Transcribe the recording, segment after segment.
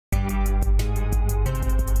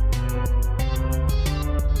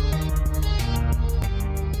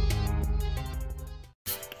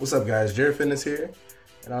What's up, guys? Jared Fitness here,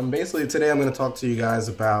 and today I'm going to talk to you guys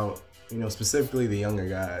about, specifically the younger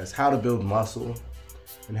guys, how to build muscle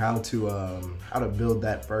and how to build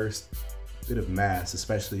that first bit of mass,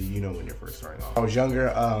 especially when you're first starting off. I was younger.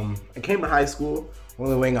 I came to high school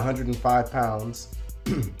only weighing 105 pounds,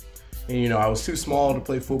 and I was too small to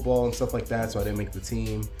play football and stuff like that, so I didn't make the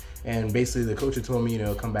team. And basically, the coach had told me,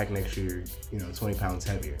 come back next year, 20 pounds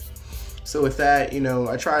heavier. So with that,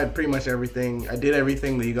 I tried pretty much everything. I did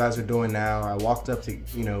everything that you guys are doing now. I walked up to,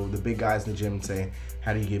 the big guys in the gym and say,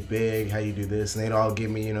 how do you get big? How do you do this? And they'd all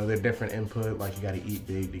give me, their different input, like you gotta eat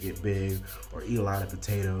big to get big, or eat a lot of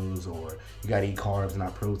potatoes, or you gotta eat carbs,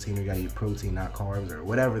 not protein, or you gotta eat protein, not carbs, or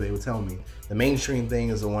whatever they would tell me. The mainstream thing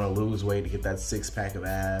is to wanna lose weight to get that 6-pack of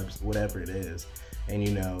abs, whatever it is. And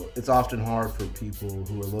it's often hard for people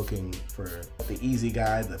who are looking for the easy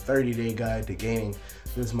guide, the 30-day guide to gaining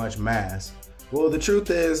this much mass. Well, the truth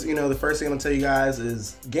is, the first thing I'm gonna tell you guys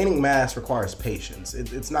is gaining mass requires patience.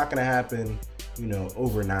 It's not gonna happen,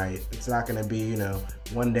 overnight. It's not gonna be,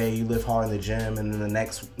 one day you lift hard in the gym and then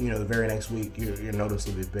the very next week your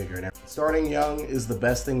noticeably bigger. And starting young is the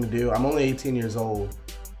best thing to do. I'm only 18 years old.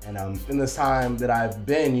 And in this time that I've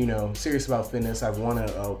been, serious about fitness, I've won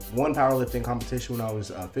one powerlifting competition when I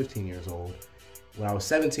was 15 years old. When I was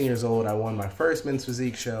 17 years old, I won my first men's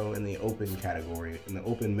physique show in the open category, in the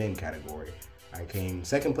open men category. I came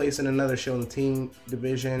second place in another show in the team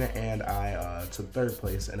division, and I took third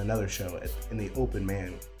place in another show in the open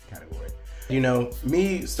man category.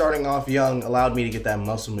 Me starting off young allowed me to get that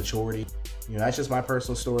muscle maturity. That's just my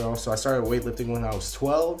personal story also. I started weightlifting when I was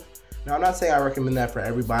 12. Now, I'm not saying I recommend that for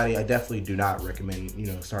everybody. I definitely do not recommend,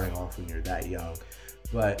 starting off when you're that young.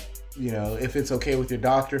 But, if it's okay with your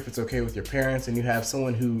doctor, if it's okay with your parents, and you have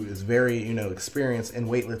someone who is very, experienced in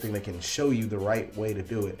weightlifting that can show you the right way to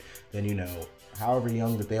do it, then, however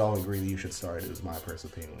young that they all agree that you should start is my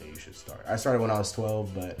personal opinion when you should start. I started when I was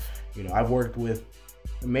 12, but, I've worked with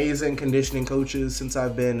amazing conditioning coaches since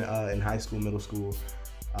I've been in high school, middle school.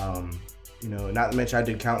 Not to mention I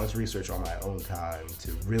did countless research on my own time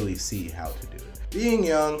to really see how to do it. Being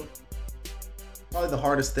young, probably the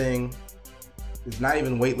hardest thing is not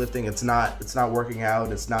even weightlifting. It's not working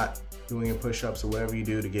out. It's not doing push-ups or whatever you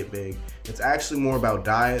do to get big. It's actually more about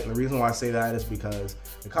diet. And the reason why I say that is because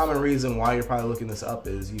the common reason why you're probably looking this up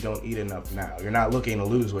is you don't eat enough now. You're not looking to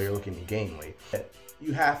lose weight, you're looking to gain weight.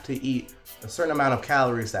 You have to eat a certain amount of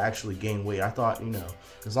calories to actually gain weight. I thought,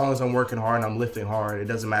 as long as I'm working hard and I'm lifting hard, it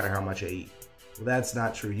doesn't matter how much I eat. Well, that's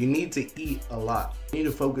not true. You need to eat a lot. You need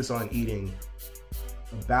to focus on eating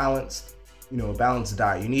a balanced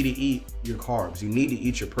diet. You need to eat your carbs. You need to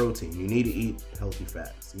eat your protein. You need to eat healthy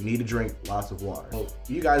fats. You need to drink lots of water. Well,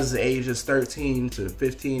 you guys' ages 13 to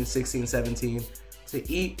 15, 16, 17,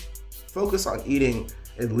 focus on eating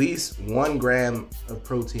at least 1 gram of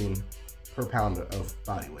protein per pound of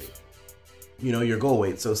body weight. Your goal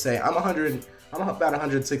weight. So say I'm about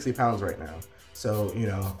 160 pounds right now. So,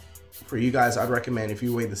 for you guys, I'd recommend, if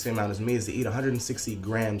you weigh the same amount as me, is to eat 160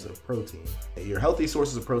 grams of protein. Your healthy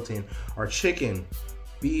sources of protein are chicken,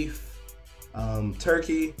 beef,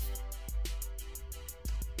 turkey.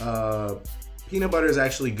 Peanut butter is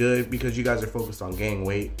actually good because you guys are focused on gaining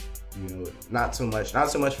weight. Not so much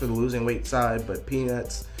for the losing weight side, but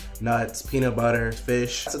peanuts, nuts, peanut butter,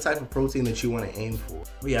 fish. That's the type of protein that you want to aim for.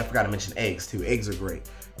 Oh yeah, I forgot to mention eggs too. Eggs are great.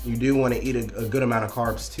 You do want to eat a good amount of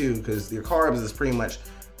carbs too, because your carbs is pretty much,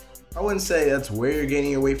 I wouldn't say that's where you're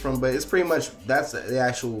gaining your weight from, but it's pretty much, that's the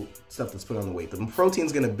actual stuff that's put on the weight. The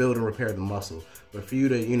protein's gonna build and repair the muscle. But for you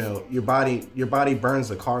to, your body burns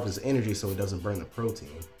the carbs as energy so it doesn't burn the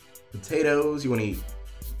protein. Potatoes, you wanna eat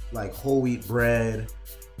like whole wheat bread,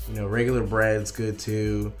 regular bread's good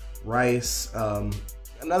too. Rice.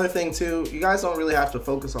 Another thing too, you guys don't really have to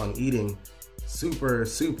focus on eating super,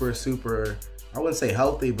 I wouldn't say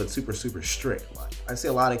healthy, but super strict. Like, I see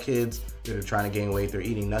a lot of kids that are trying to gain weight, they're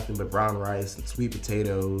eating nothing but brown rice and sweet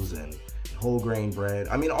potatoes and whole grain bread.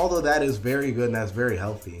 I mean, although that is very good and that's very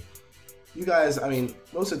healthy, you guys,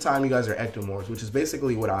 most of the time you guys are ectomorphs, which is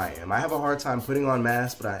basically what I am. I have a hard time putting on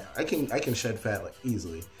mass, but I can shed fat like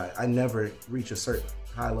easily. I never reach a certain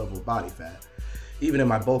high level of body fat. Even in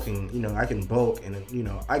my bulking, I can bulk and,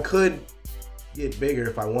 I could get bigger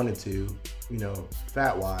if I wanted to,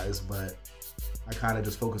 fat-wise, but I kind of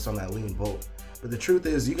just focus on that lean bulk. But the truth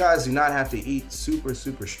is, you guys do not have to eat super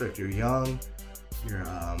strict. You're young.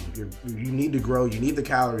 You need to grow. You need the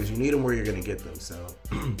calories. You need them where you're gonna get them. So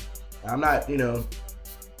I'm not, a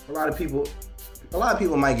lot of people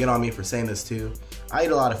might get on me for saying this too. I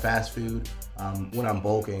eat a lot of fast food. when I'm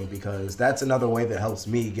bulking, because that's another way that helps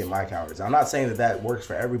me get my calories. I'm not saying that that works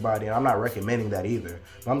for everybody, and I'm not recommending that either.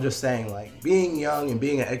 But I'm just saying, like, being young and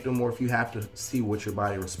being an ectomorph, you have to see what your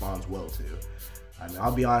body responds well to. I mean,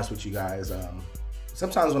 I'll be honest with you guys.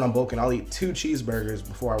 Sometimes when I'm bulking, I'll eat 2 cheeseburgers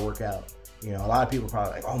before I work out. You know, a lot of people are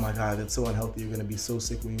probably like, oh my God, that's so unhealthy. You're gonna be so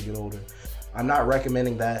sick when you get older. I'm not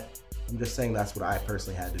recommending that. I'm just saying that's what I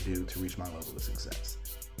personally had to do to reach my level of success.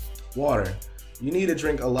 Water. You need to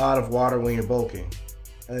drink a lot of water when you're bulking.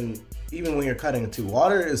 And even when you're cutting too.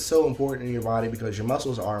 Water is so important in your body because your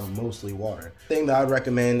muscles are mostly water. The thing that I'd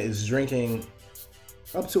recommend is drinking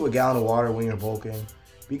up to 1 gallon of water when you're bulking,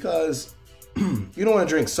 because you don't want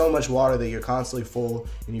to drink so much water that you're constantly full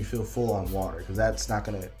and you feel full on water, because that's not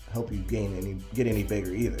going to help you get any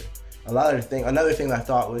bigger either. Another thing that I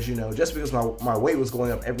thought was, you know, just because my weight was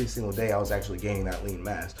going up every single day, I was actually gaining that lean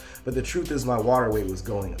mass. But the truth is my water weight was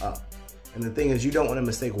going up. And the thing is, you don't want to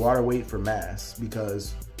mistake water weight for mass,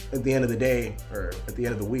 because at the end of the day, or at the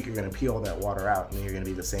end of the week, you're going to pee all that water out and then you're going to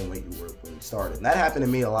be the same weight you were when you started. And that happened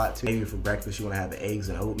to me a lot too. Maybe for breakfast, you want to have the eggs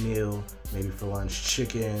and oatmeal. Maybe for lunch,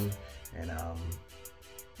 chicken and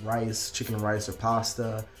rice, chicken, rice, or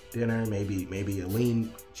pasta. Dinner, maybe a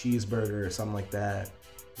lean cheeseburger or something like that.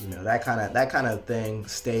 You know, that kind of thing,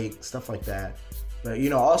 steak, stuff like that. But,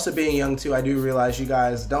 you know, also being young too, I do realize you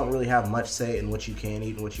guys don't really have much say in what you can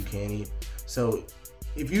eat and what you can't eat. So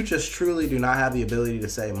if you just truly do not have the ability to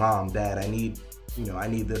say, Mom, Dad, I need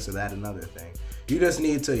this or that, another thing. You just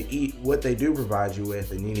need to eat what they do provide you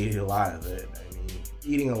with, and you need to eat a lot of it. I mean,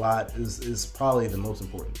 eating a lot is probably the most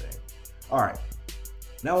important thing. All right,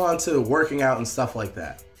 now on to working out and stuff like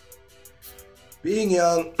that. Being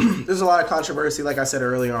young, there's a lot of controversy, like I said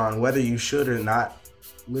earlier on, whether you should or not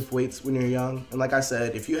lift weights when you're young. And like I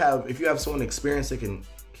said, if you have someone experienced that can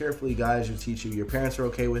carefully guide you, teach you, your parents are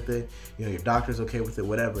okay with it, you know, your doctor's okay with it,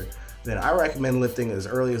 whatever, then I recommend lifting as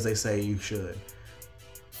early as they say you should.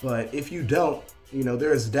 But if you don't, you know,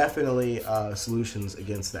 there's definitely solutions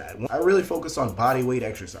against that. I really focused on body weight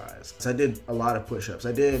exercise. So I did a lot of push-ups.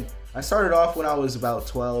 I started off when I was about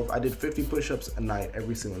 12. I did 50 push-ups a night,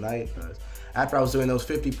 every single night. After I was doing those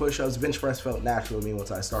 50 push-ups, bench press felt natural to me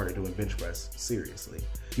once I started doing bench press seriously.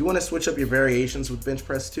 You want to switch up your variations with bench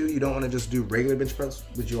press too. You don't want to just do regular bench press,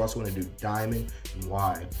 but you also want to do diamond and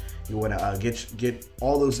wide. You want to get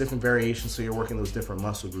all those different variations, so you're working those different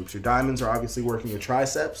muscle groups. Your diamonds are obviously working your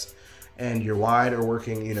triceps, and your wide are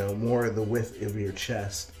working, you know, more the width of your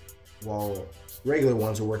chest, while regular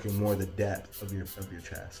ones are working more the depth of your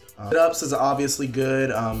chest. Sit-ups is obviously good.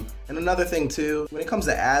 And another thing too, when it comes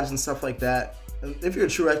to abs and stuff like that, if you're a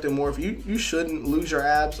true ectomorph, you shouldn't lose your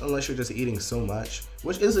abs unless you're just eating so much,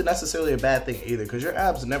 which isn't necessarily a bad thing either, because your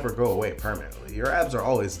abs never go away permanently. Your abs are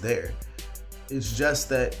always there. It's just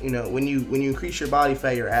that, you know, when you increase your body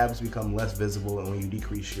fat, your abs become less visible, and when you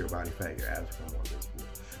decrease your body fat, your abs become more visible.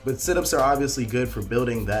 But sit-ups are obviously good for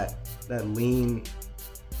building that lean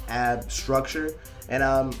ab structure,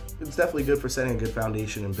 and it's definitely good for setting a good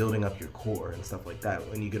foundation and building up your core and stuff like that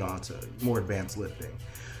when you get on to more advanced lifting.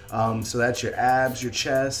 So that's your abs, your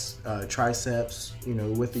chest, triceps, you know,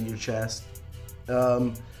 width of your chest.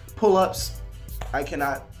 Pull-ups, I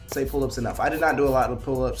cannot say pull-ups enough. I did not do a lot of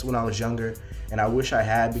pull-ups when I was younger, and I wish I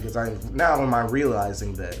had, because now am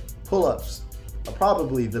realizing that pull-ups are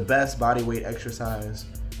probably the best body weight exercise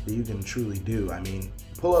that you can truly do. I mean,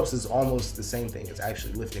 pull-ups is almost the same thing as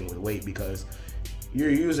actually lifting with weight, because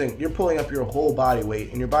you're pulling up your whole body weight,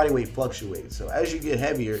 and your body weight fluctuates. So as you get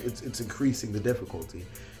heavier, it's increasing the difficulty.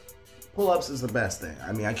 Pull-ups is the best thing.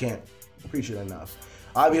 I mean, I can't preach it enough.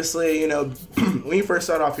 Obviously, you know, when you first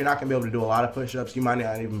start off, you're not gonna be able to do a lot of push-ups. You might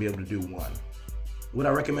not even be able to do one. What I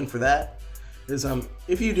recommend for that is,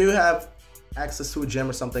 if you do have access to a gym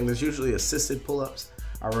or something, there's usually assisted pull-ups.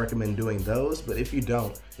 I recommend doing those. But if you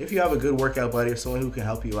don't, if you have a good workout buddy or someone who can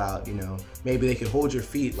help you out, you know, maybe they can hold your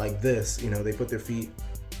feet like this, you know, you put your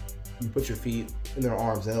feet in their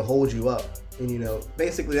arms and they'll hold you up. And, you know,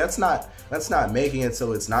 basically that's not making it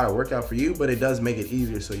so it's not a workout for you, but it does make it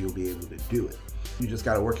easier so you'll be able to do it. You just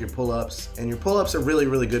got to work your pull-ups, and your pull-ups are really,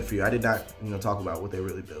 really good for you. I did not, you know, talk about what they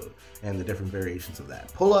really build and the different variations of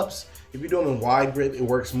that. Pull-ups, if you do them in wide grip, it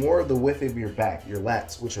works more of the width of your back, your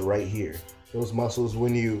lats, which are right here. Those muscles,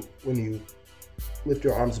 when you lift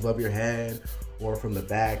your arms above your head or from the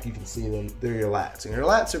back, you can see them. They're your lats, and your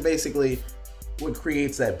lats are basically what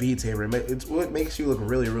creates that B taper. It's what makes you look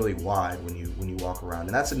really, really wide when you walk around,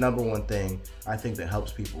 and that's the number one thing I think that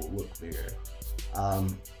helps people look bigger.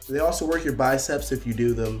 They also work your biceps if you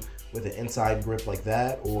do them with an inside grip like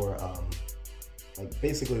that, or like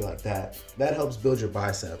basically like that. That helps build your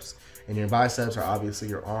biceps, and your biceps are obviously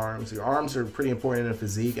your arms. Your arms are pretty important in a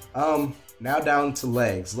physique. Now down to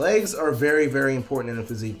legs. Legs are very, very important in a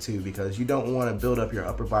physique too, because you don't want to build up your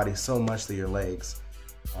upper body so much that your legs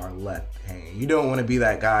are left hanging. You don't want to be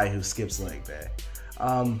that guy who skips leg day.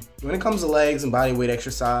 When it comes to legs and body weight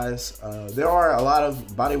exercise, there are a lot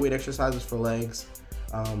of body weight exercises for legs.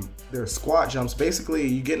 There are squat jumps. Basically,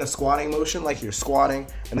 you get in a squatting motion like you're squatting,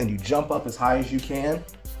 and then you jump up as high as you can.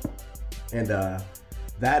 And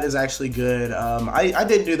that is actually good. I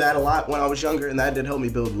did do that a lot when I was younger, and that did help me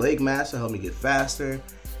build leg mass. It helped me get faster,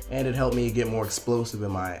 and it helped me get more explosive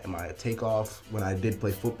in my takeoff when I did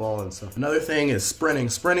play football and stuff. Another thing is sprinting.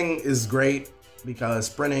 Sprinting is great because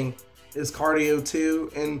sprinting is cardio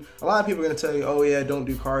too. And a lot of people are gonna tell you, oh yeah, don't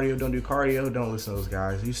do cardio, don't do cardio. Don't listen to those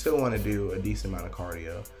guys. You still wanna do a decent amount of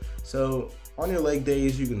cardio. So on your leg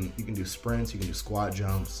days, you can do sprints, you can do squat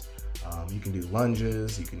jumps, you can do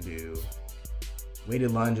lunges, you can do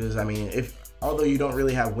weighted lunges. I mean, although you don't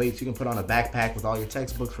really have weights, you can put on a backpack with all your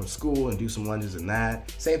textbooks from school and do some lunges in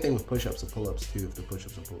that. Same thing with push-ups and pull-ups too, if the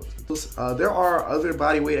push-ups and pull-ups. There are other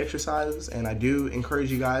body weight exercises, and I do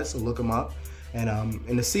encourage you guys to look them up and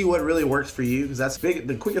to see what really works for you, because that's big.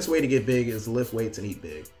 The quickest way to get big is to lift weights and eat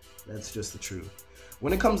big. That's just the truth.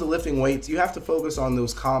 When it comes to lifting weights, you have to focus on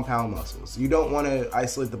those compound muscles. You don't want to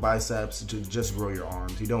isolate the biceps to just grow your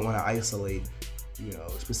arms. You don't want to isolate, you know,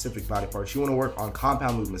 specific body parts. You want to work on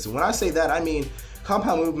compound movements. And when I say that, I mean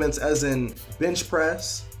compound movements as in bench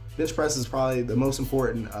press. Bench press is probably the most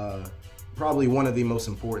important, probably one of the most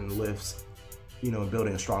important lifts, you know, in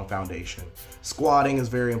building a strong foundation. Squatting is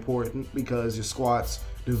very important because your squats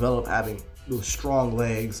develop having those strong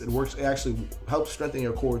legs. It actually helps strengthen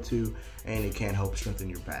your core too, and it can help strengthen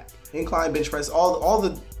your back. Incline bench press, all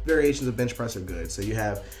the variations of bench press are good. So you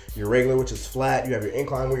have your regular, which is flat. You have your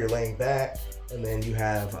incline where you're laying back. And then you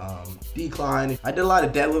have decline. I did a lot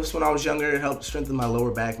of deadlifts when I was younger. It helped strengthen my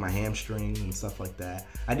lower back, my hamstrings, and stuff like that.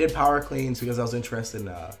 I did power cleans because I was interested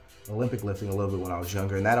in Olympic lifting a little bit when I was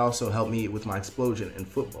younger, and that also helped me with my explosion in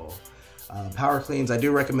football. Power cleans, I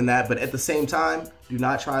do recommend that, but at the same time, do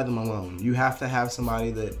not try them alone. You have to have somebody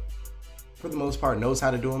that, for the most part, knows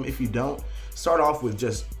how to do them. If you don't, start off with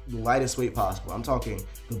just the lightest weight possible. I'm talking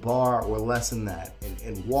the bar or less than that,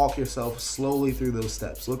 and walk yourself slowly through those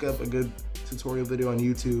steps. Look up a good tutorial video on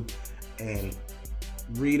YouTube and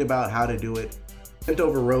read about how to do it. Bent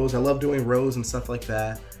over rows, I love doing rows and stuff like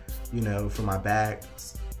that, you know, for my back.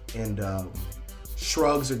 And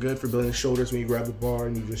shrugs are good for building shoulders when you grab the bar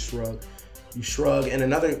and you just shrug. You shrug, and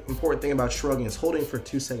another important thing about shrugging is holding for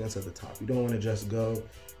 2 seconds at the top. You don't want to just go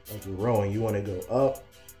like you're rowing. You want to go up,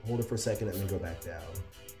 hold it for a second, and then go back down.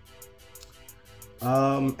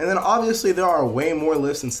 And then obviously there are way more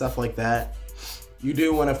lifts and stuff like that. You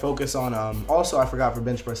do want to focus on, also I forgot for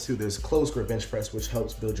bench press too, there's closed grip bench press, which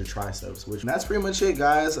helps build your triceps, that's pretty much it,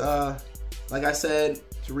 guys. Like I said,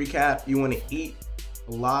 to recap, you want to eat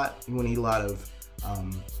a lot. You want to eat a lot of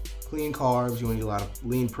clean carbs. You want to eat a lot of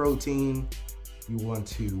lean protein. You want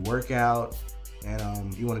to work out,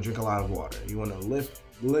 and you want to drink a lot of water. You want to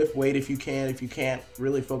lift weight if you can. If you can't,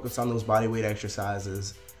 really focus on those body weight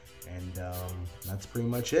exercises. And that's pretty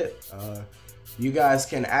much it. You guys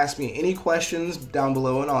can ask me any questions down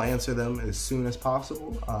below, and I'll answer them as soon as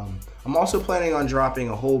possible. I'm also planning on dropping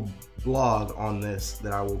a whole blog on this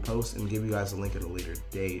that I will post and give you guys a link at a later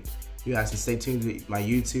date. You guys can stay tuned to my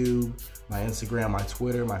YouTube, my Instagram, my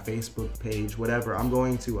Twitter, my Facebook page, whatever. I'm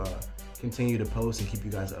going to continue to post and keep you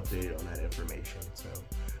guys updated on that information. So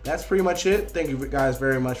that's pretty much it. Thank you guys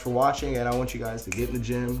very much for watching, and I want you guys to get in the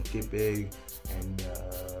gym, get big, and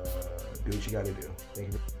do what you gotta do.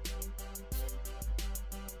 Thank you.